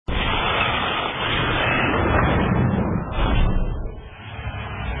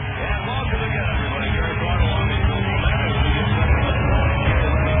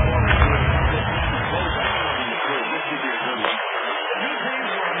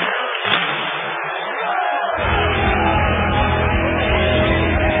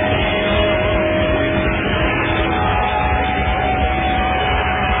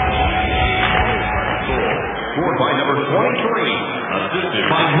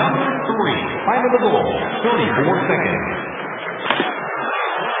number 3. Time of the goal, 34 seconds.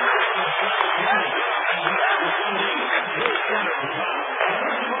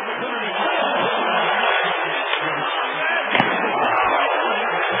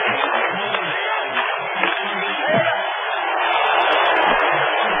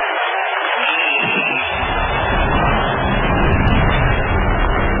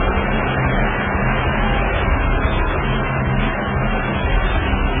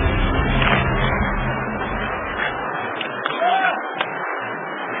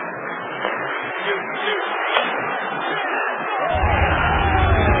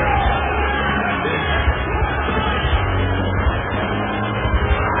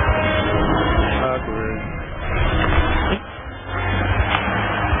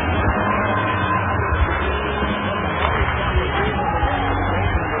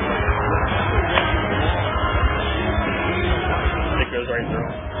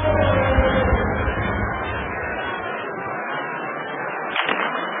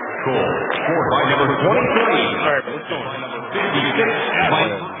 Scored by number 23. Alright, but let's go on. 56 by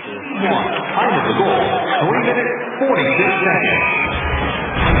 1. Time of the goal, 3 minutes, 46 seconds.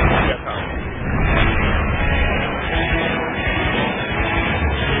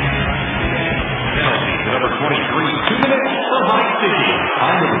 Penalty to number 23, 2 minutes for high sticking.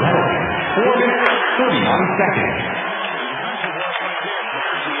 Time of the penalty, 4 minutes, 39 seconds.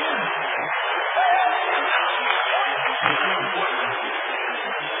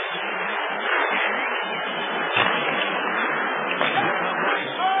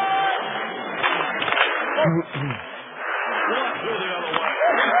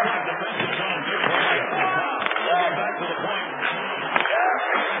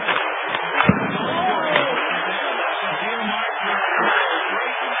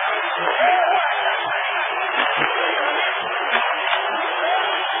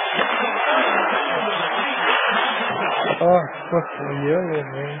 Oh, fucking yellow,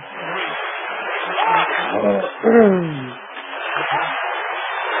 man.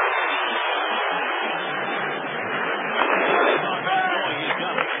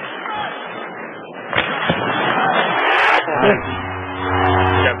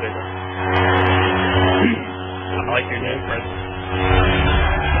 I like your name, Fred.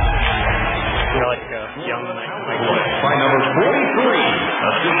 You're like a young by number 43,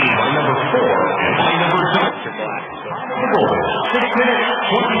 assisted by number 4, and by number 2. You're black, so 6 minutes,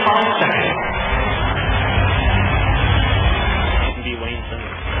 25 seconds. you can be Wayne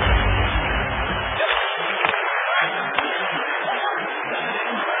Simmons.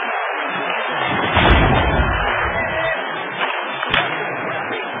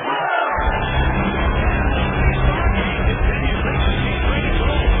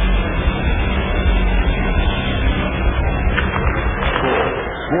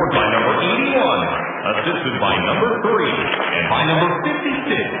 Scored by number 81, assisted by number 3, and by number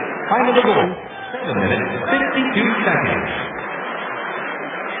 56. Time of the goal, 7 minutes, 52 seconds.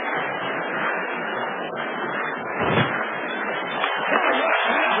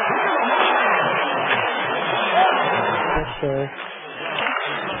 Okay.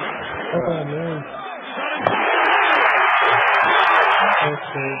 Oh, man.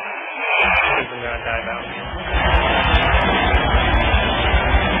 Okay. Isn't gonna die down.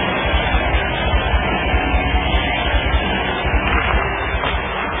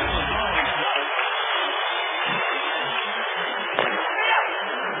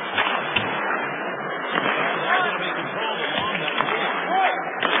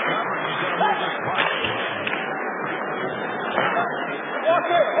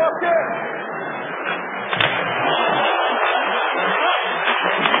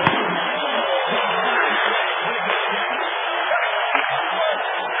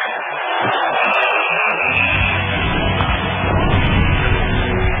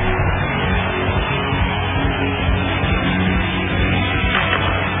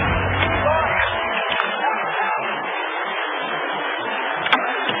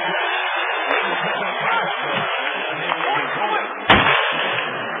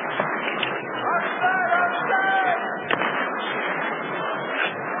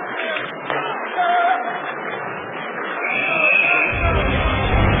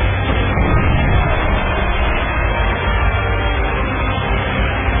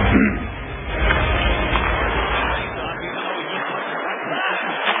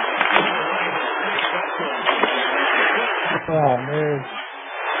 Oh, man.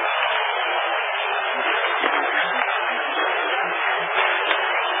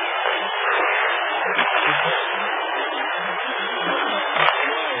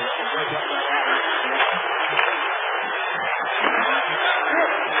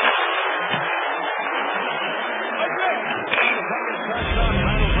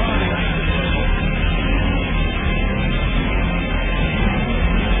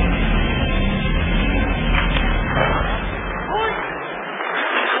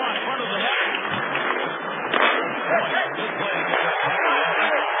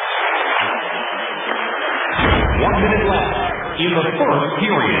 in the first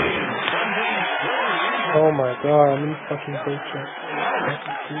period. Oh my god, I'm in fucking bullshit.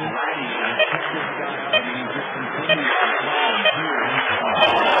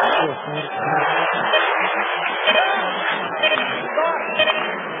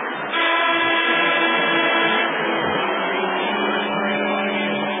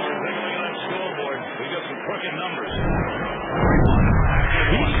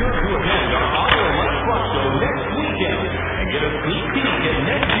 Be sure to attend our Auto Lunch Rock Show next weekend and get a sneak peek at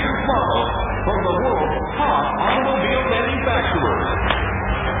next year's models from the world's top automobile manufacturers.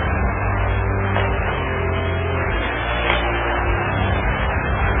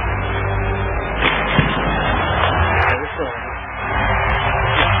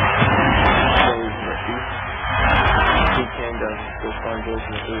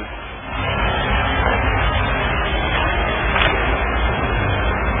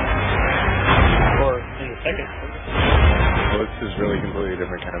 Second. Well, this is really completely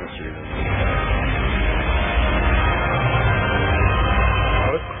different chemistry. It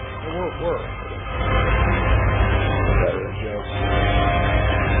won't work. That is, yes.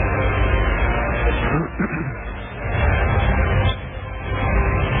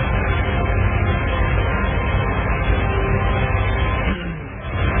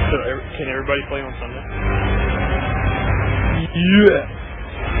 So, can everybody play on Sunday? Yeah.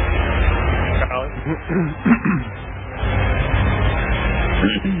 Alex?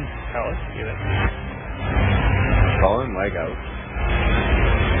 Alex, get it? Colin, leg out.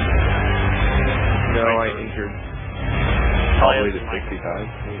 No, I injured. Probably to 65.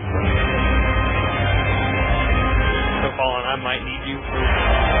 So, Colin, I might need you for...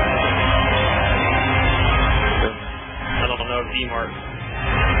 I don't know if D-Mark...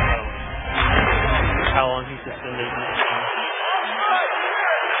 how long he's suspended.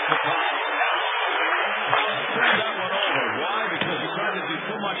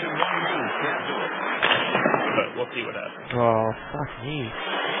 But we'll see what happens. Oh, fuck me.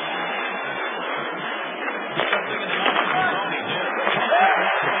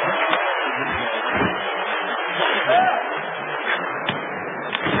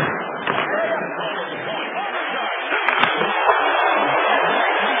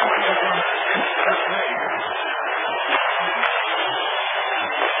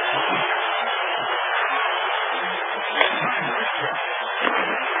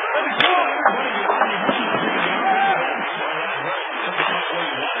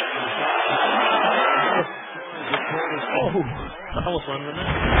 Oh, I almost won the net.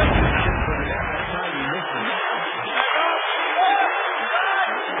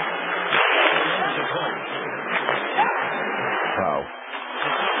 Wow.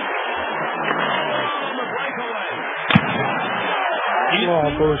 Oh,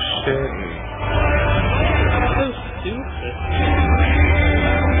 bullshit. So stupid.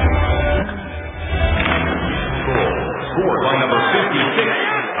 Scored by number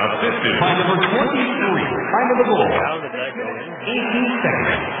 56. Assisted by number 23. Time of the goal. How did that go in? 18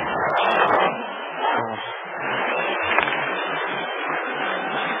 seconds.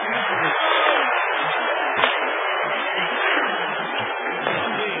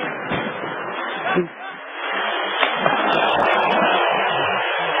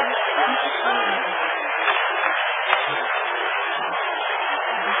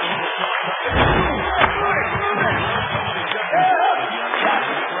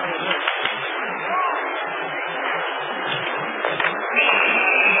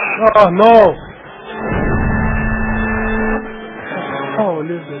 Oh no! Oh, what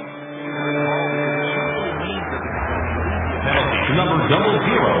is it? Penalty number 00.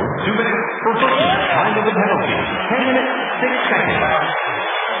 2 minutes for booking. Time of the penalty. 10 minutes, 6 seconds.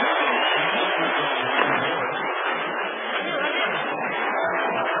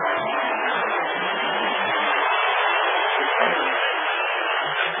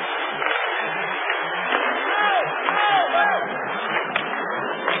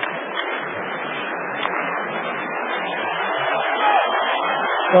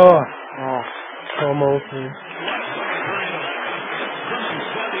 Oh, almost. Man,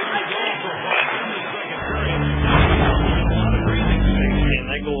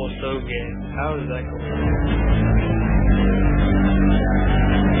 that goal is so good. How did that go?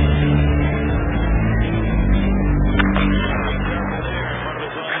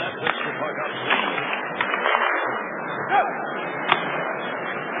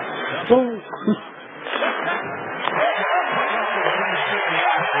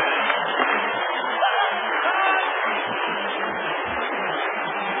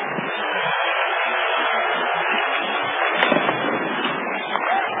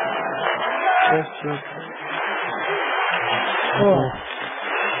 Oh.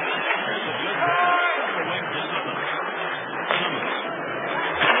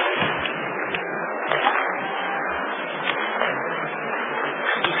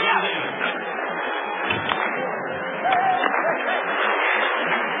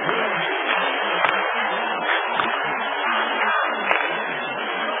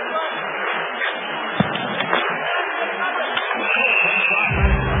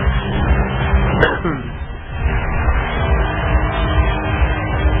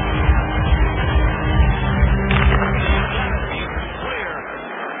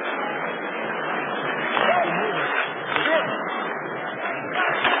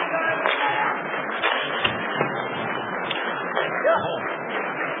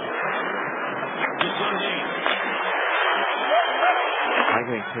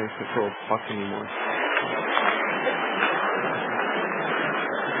 I can't control fuck anymore.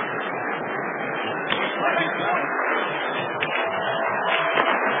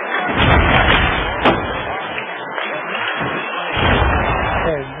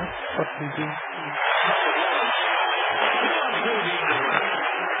 Hey, what fucking dude?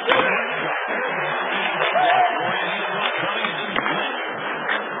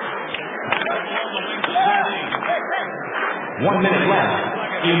 One minute left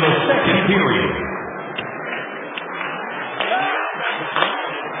in the second period.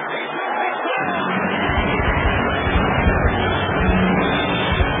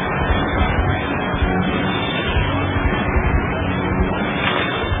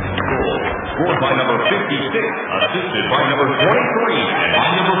 Scored by number 56, assisted by number 23, and by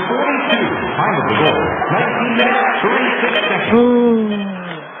number 42. Time of the goal, 19 minutes, 36 seconds.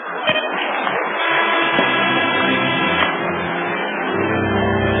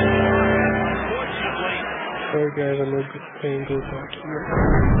 Sorry guys, I'm not playing good back here.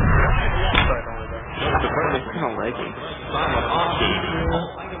 It's kind of laggy.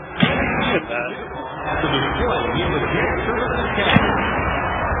 Look at that.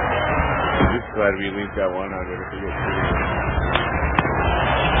 I'm just glad we at least got one out of it if we get two.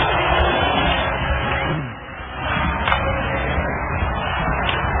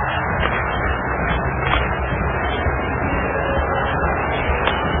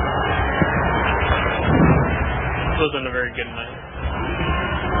 Wasn't a very good night.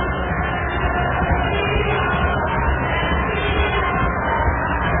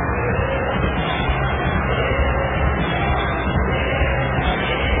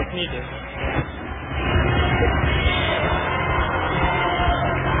 What can you do?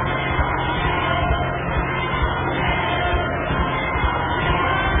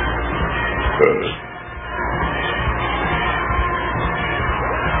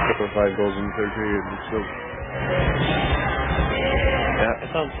 For 5 goals in the third period, it's still. Yeah, it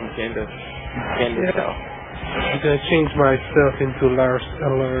sounds some kinda Yeah. style. I'm gonna change myself into Lars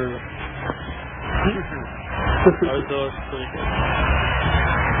Eller. Those are pretty good.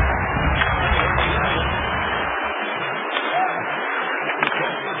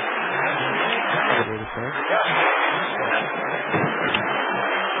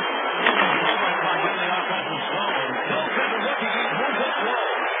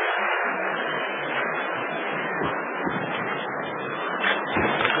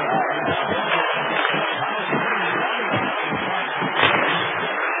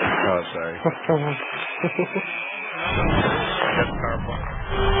 Oh, sorry. That's powerful.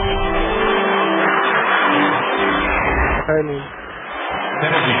 Penny.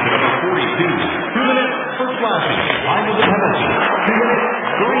 Penalty to number 42. 2 minutes for slashing. Time of the penalty, 2 minutes,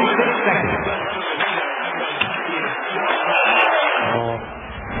 36 seconds. Oh.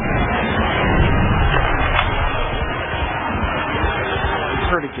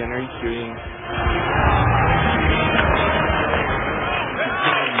 Hurt again, are you shooting?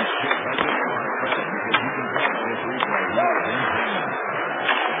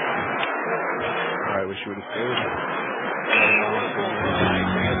 I wish you would have stayed.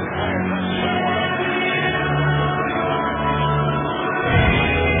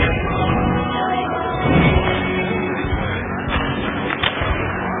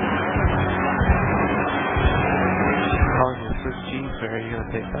 Are you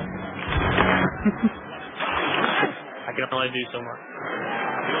gonna take that? I can only do so much.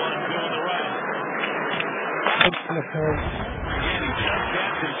 What the hell?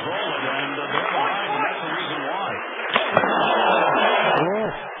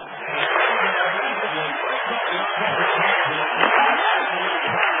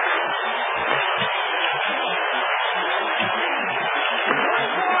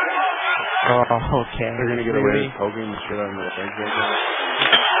 Oh, okay. They're gonna get away with poking the shit out of the legs right now.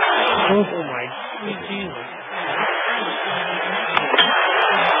 Oh my Jesus.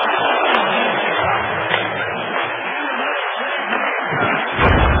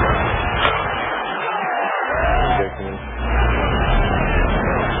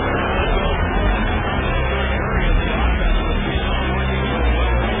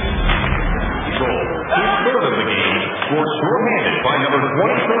 23,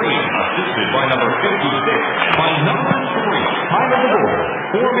 assisted by number 56, by number 3. Time of the goal,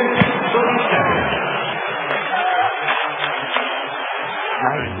 4 minutes, 30 seconds.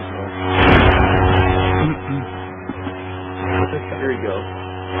 There you go.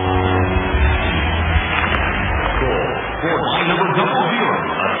 Scored by number 00,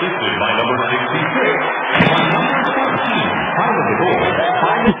 assisted by number 66, by number 13. Time of the goal,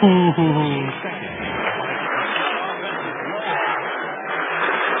 5 minutes, 15 seconds.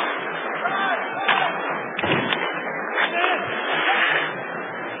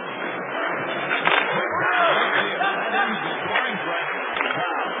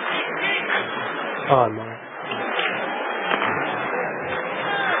 Oh no.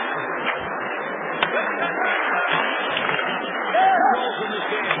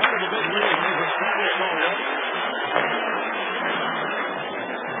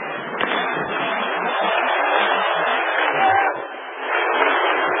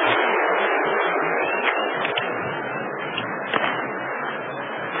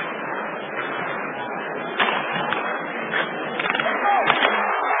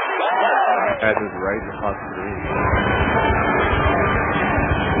 That is right across the room.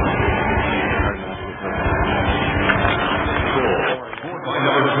 Scored by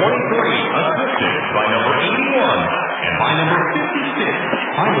number 23, assisted by number 81, and by number 56.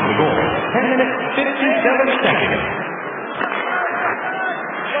 Time of the goal, 10 minutes, 57 seconds.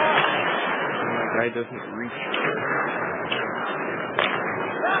 That guy doesn't reach.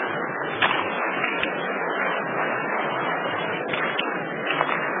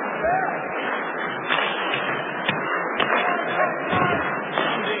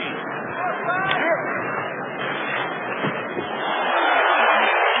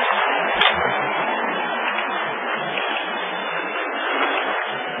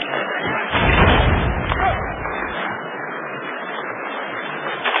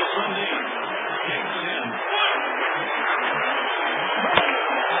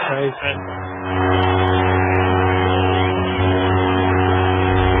 Nice.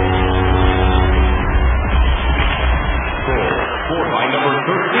 Scored by number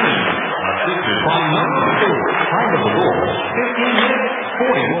 13, assisted by number 4. Time of the goal, 15 minutes,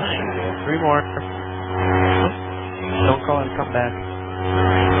 41. 3 more. Don't call it a comeback.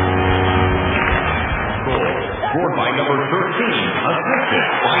 Scored by number 13, assisted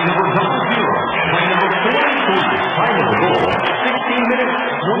by number 00, and by number 43. Time of the goal, 16 minutes,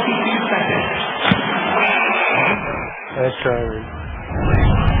 22 seconds. Nice try, Irbe.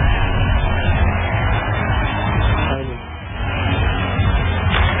 Timing.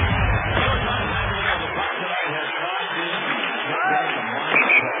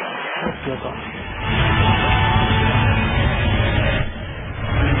 That's all.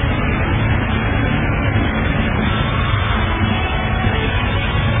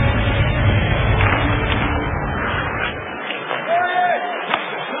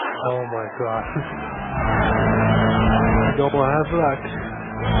 Oh my god. Don't have luck.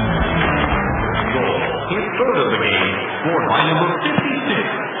 His third of the game, scored by number 56.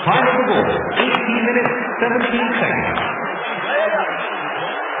 Time of the goal, 18 minutes, 17 seconds.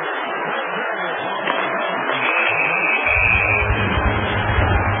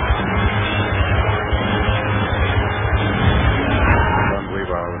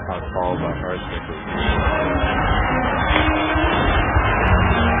 Unbelievable how tall my heart is.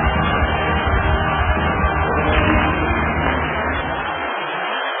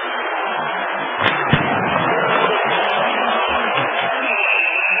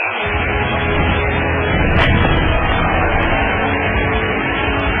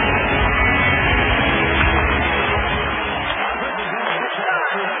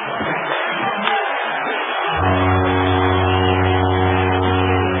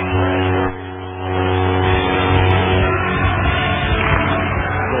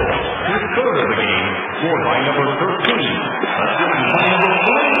 Scored by number 13. Assisted by number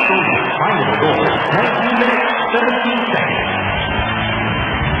 43. Time of the goal, 19 minutes, 17 seconds.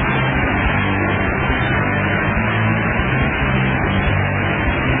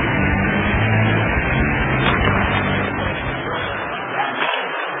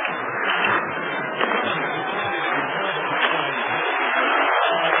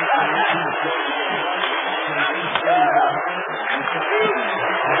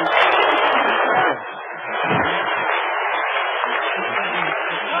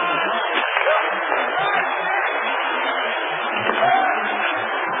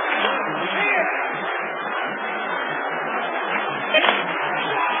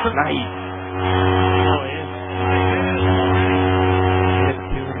 Nice. Oh, yeah.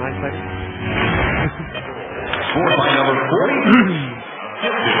 Scored by number 40.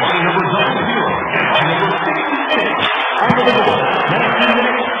 Gifted line number 00.